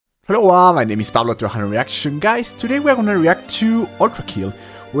Hello, my name is Pablo to Reaction. Guys, today we are gonna react to ULTRAKILL.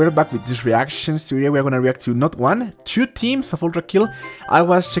 We're back with these reactions. Today we are gonna react to not one, two teams of ULTRAKILL. I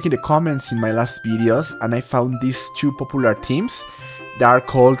was checking the comments in my last videos and I found these two popular teams. They are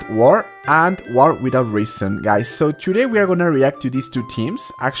called War and War Without Reason, guys. So today we are gonna react to these two teams.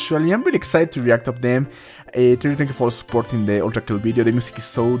 Actually, I'm really excited to react of them. Thank you for supporting the ULTRAKILL video. The music is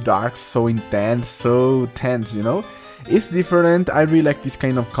so dark, so intense, so tense, you know? It's different. I really like this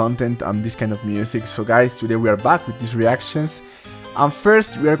kind of content and this kind of music. So guys, today we are back with these reactions. And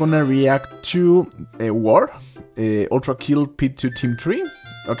first we are gonna react to War, ULTRAKILL P2 Team 3.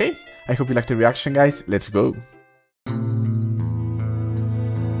 Okay, I hope you like the reaction, guys. Let's go.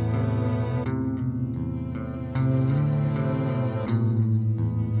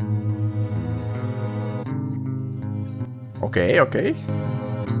 Okay.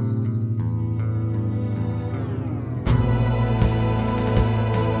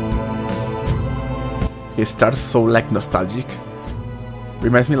 It starts so like nostalgic.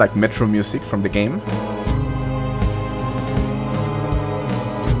 Reminds me like Metro music from the game.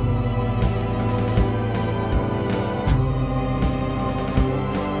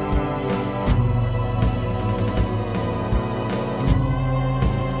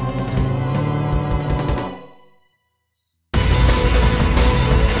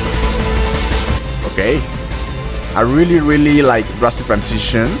 Okay. I really like drastic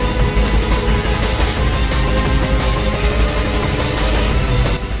transition.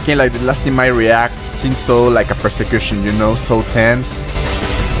 Okay, like the last time I react seems so like a persecution, you know, so tense.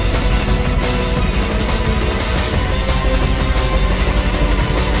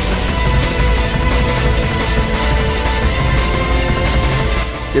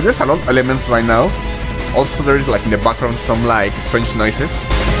 Yeah, there's a lot of elements right now. Also there is like in the background some like strange noises.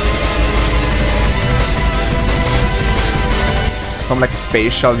 Some like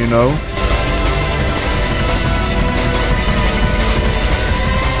spatial, you know.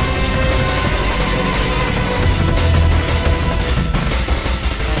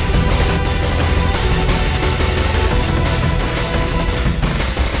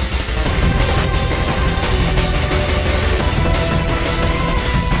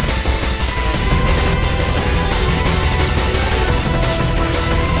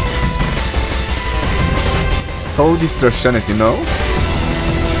 So distortioned, you know?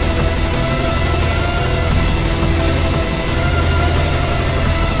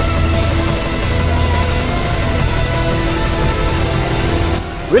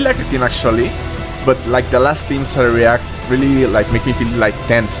 Really like the team actually, but like the last teams I react really like make me feel like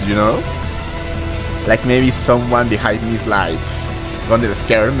tense, you know? Like maybe someone behind me is like gonna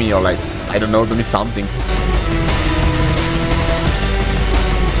scare me or like, I don't know, do me something.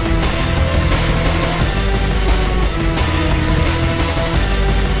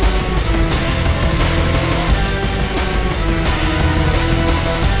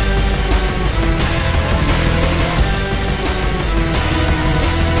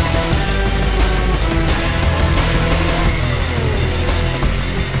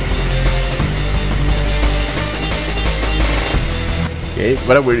 Okay,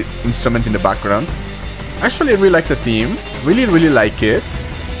 what a weird instrument in the background. Actually, I really like the theme. Really like it.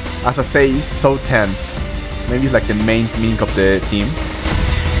 As I say, it's so tense. Maybe it's like the main meaning of the theme.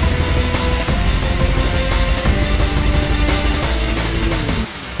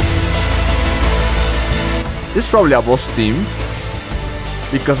 It's probably a boss theme.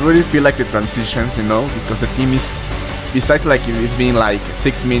 Because I really feel like the transitions, you know, because the theme is, besides like it's being like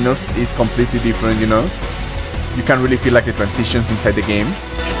 6 minutes, is completely different, you know. You can really feel like the transitions inside the game.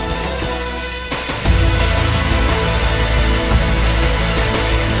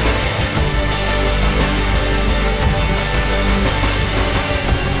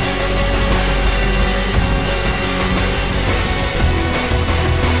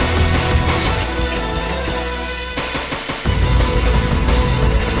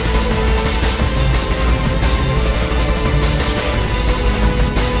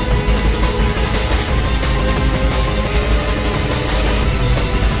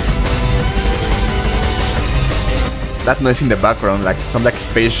 That noise in the background, like some like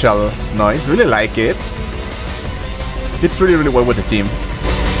spatial noise, really like it. Fits really well with the team.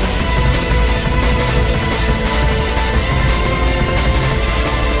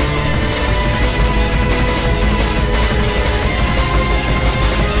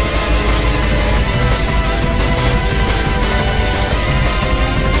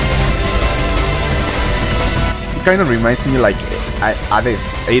 It kind of reminds me like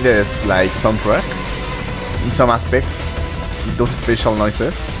Hades like soundtrack. In some aspects, those spatial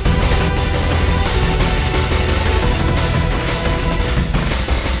noises.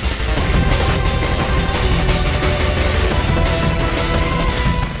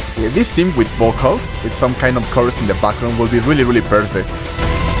 this theme with vocals, with some kind of chorus in the background, will be really perfect.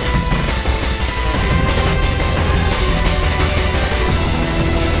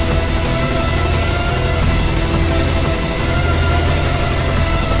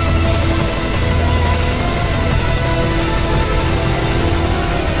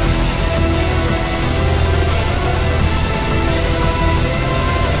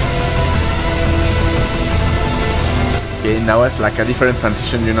 Okay, now it's like a different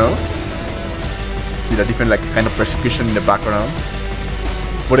transition, you know, with a different like kind of persecution in the background.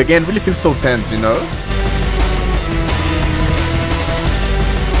 But again, really feels so tense, you know.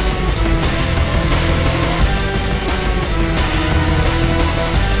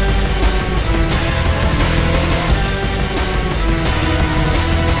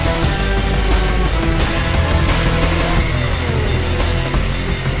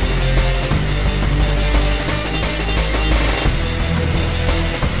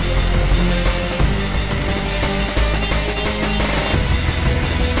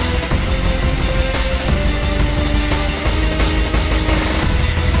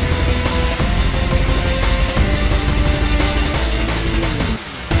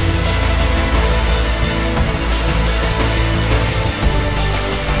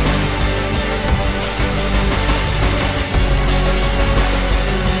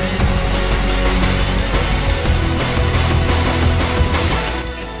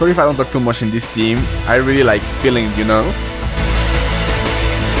 Sorry if I don't talk too much in this theme, I really like feeling, you know.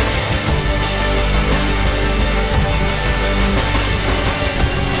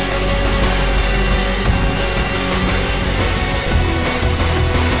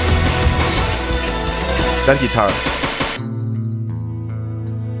 That guitar.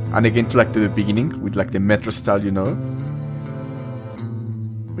 And again to like to the beginning with like the metro style, you know.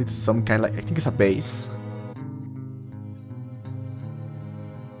 With some kind of like, I think it's a bass.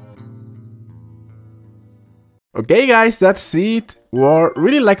 Okay guys, that's it.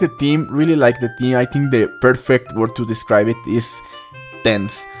 Really like the theme, I think the perfect word to describe it is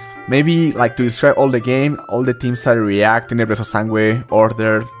tense. Maybe like to describe all the game, all the teams are react in every sangue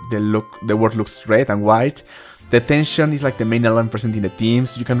order, the word looks red and white. The tension is like the main element present in the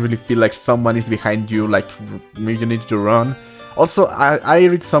teams. You can really feel like someone is behind you, like maybe you need to run. Also, I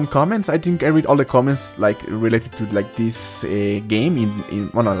read some comments. I think I read all the comments like related to like this game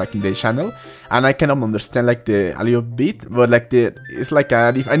in like in the channel, and I cannot understand like a little bit, but like it's like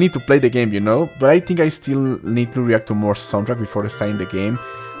if I need to play the game, you know. But I think I still need to react to more soundtrack before starting the game.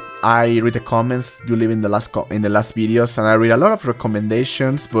 I read the comments you leave in the last videos, and I read a lot of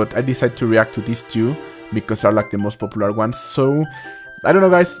recommendations, but I decided to react to these two because they're like the most popular ones. So I don't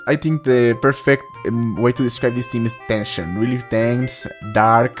know guys, I think the perfect way to describe this team is tension. Really tense,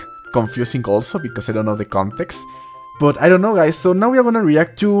 dark, confusing also because I don't know the context. But I don't know guys, so now we are gonna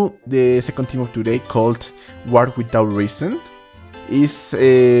react to the second team of today called War Without Reason. It's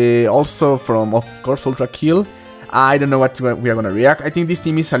also from, of course, ULTRAKILL. I don't know what we are gonna react. I think this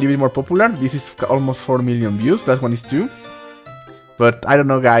team is a little bit more popular. This is almost 4 million views, that one is 2. But I don't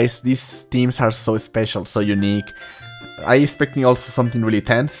know guys, these teams are so special, so unique. I expecting also something really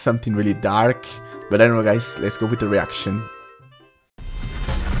tense, something really dark, but I don't know guys, let's go with the reaction.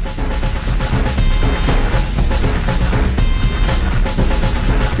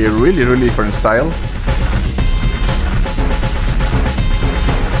 Okay, really different style.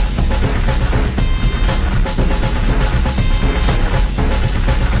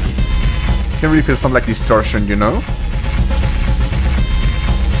 You can really feel some like distortion, you know?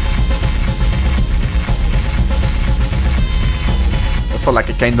 Also like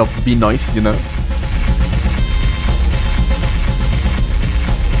a kind of bee noise, you know?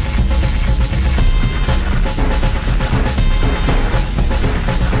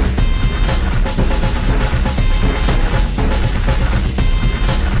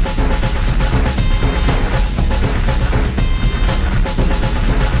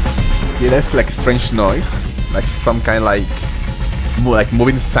 Yeah, that's like strange noise, like some kind of like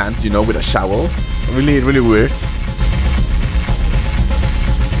moving sand, you know, with a shovel. Really weird.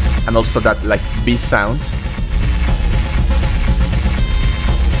 And also that like bee sound.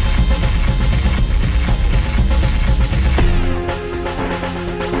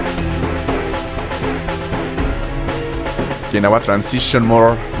 Okay, now a transition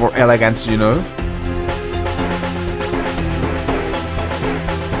more elegant, you know.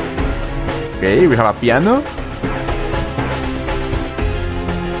 Okay, we have a piano.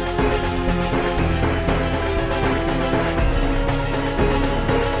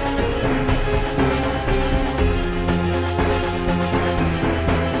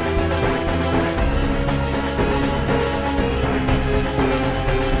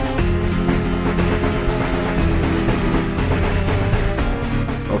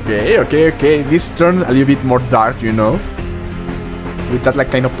 Okay. This turns a little bit more dark, you know, with that like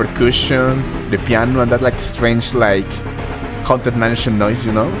kind of percussion, the piano, and that like strange like haunted mansion noise,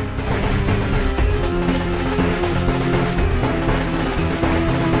 you know.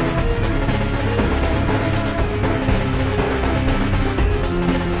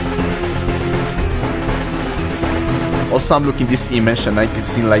 Also, I'm looking at this image and I can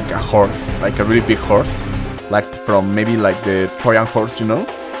see like a horse, like a really big horse, like from maybe like the Trojan horse, you know.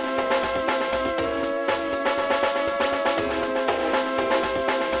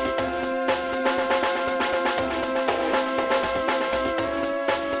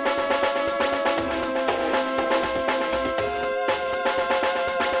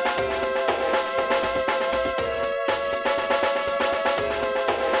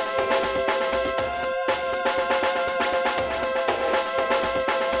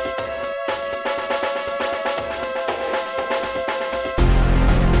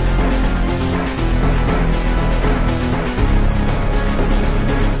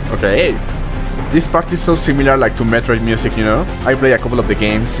 Okay, this part is so similar like to Metroid music, you know? I play a couple of the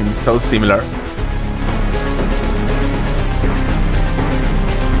games and it's so similar.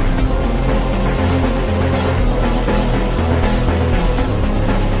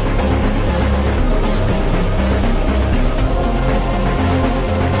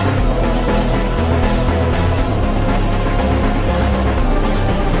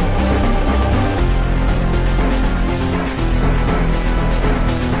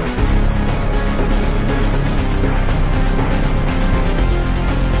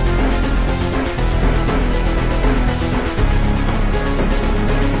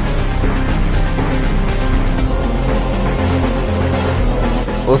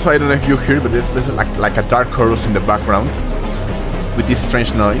 Also, I don't know if you hear, but this is like a dark chorus in the background with this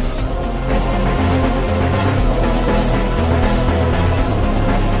strange noise.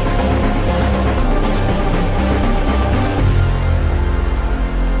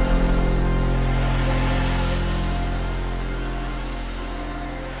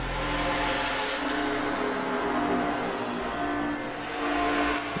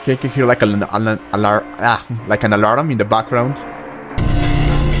 Okay, you can hear like an alarm in the background.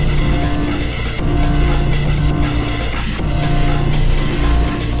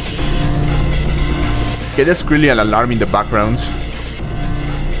 Okay, there's really an alarm in the background.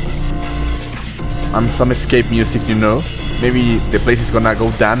 And some escape music, you know. Maybe the place is gonna go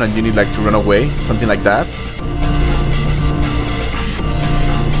down and you need like to run away, something like that.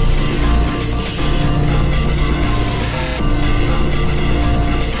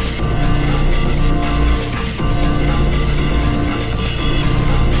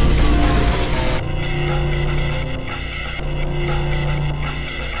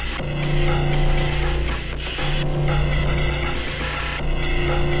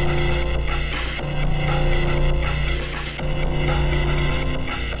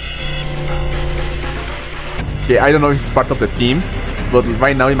 Okay, I don't know if it's part of the theme, but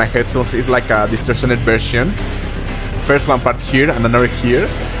right now in my headphones it's like a distorted version. First one part here and another here,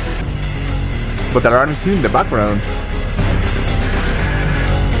 but the alarm is still in the background.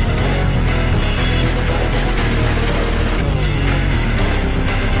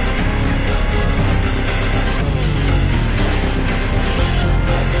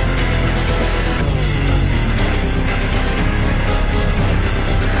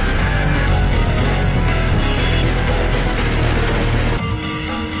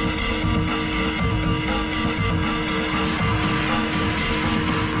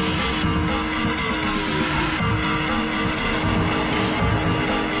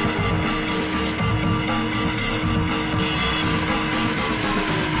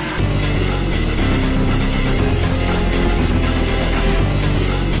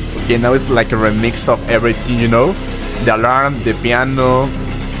 Okay, now it's like a remix of everything, you know? The alarm, the piano,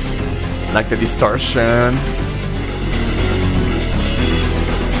 like the distortion.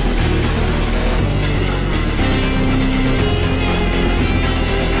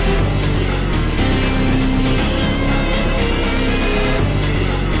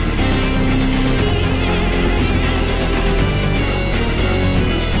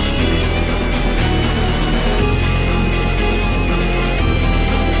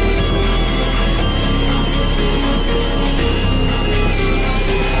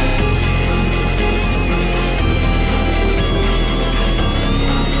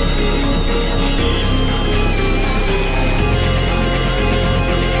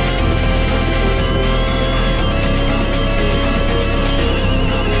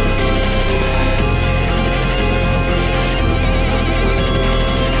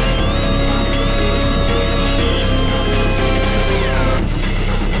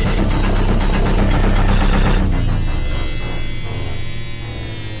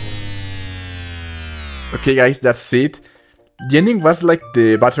 Okay guys, that's it. The ending was like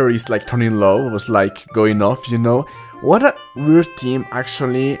the battery is like turning low, it was like going off, you know. What a weird theme,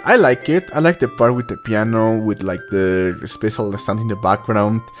 actually. I like it. I like the part with the piano, with like the special sound in the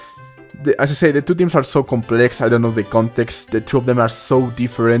background. As I say, the two themes are so complex, I don't know the context. The two of them are so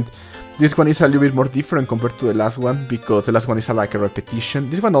different. This one is a little bit more different compared to the last one, because the last one is like a repetition.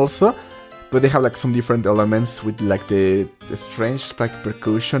 This one also, but they have like some different elements with like the strange like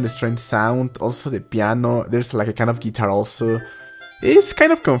percussion, the strange sound, also the piano. There's like a kind of guitar also. It's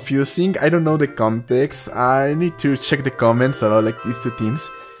kind of confusing, I don't know the context. I need to check the comments about like these two themes,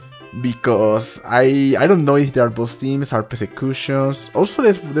 because I don't know if they are both themes or persecutions. Also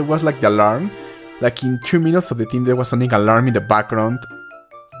there was like the alarm, like in 2 minutes of the theme there was something alarm in the background.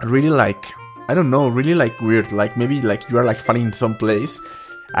 Really like, I don't know, really like weird, like maybe like you are like fighting in some place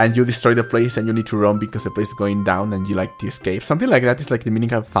and you destroy the place and you need to run because the place is going down and you like to escape. Something like that is like the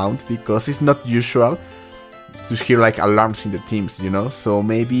meaning I found, because it's not usual to hear like alarms in the teams, you know. So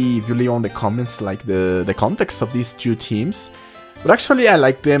maybe if you leave on the comments like the context of these two teams. But actually I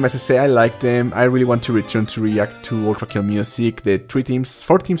like them, as I say, I like them. I really want to return to react to ULTRAKILL music. The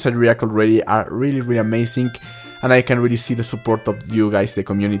 4 teams I react already are really amazing, and I can really see the support of you guys, the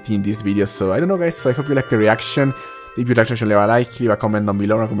community, in this video. So I don't know guys, so I hope you like the reaction. If you like the reaction, leave a like, leave a comment down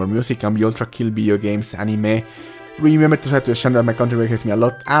below, recommend more music and ULTRAKILL, video games, anime. Remember to subscribe to the channel, my country helps me a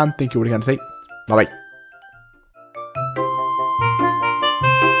lot, and thank you for watching, and say bye bye.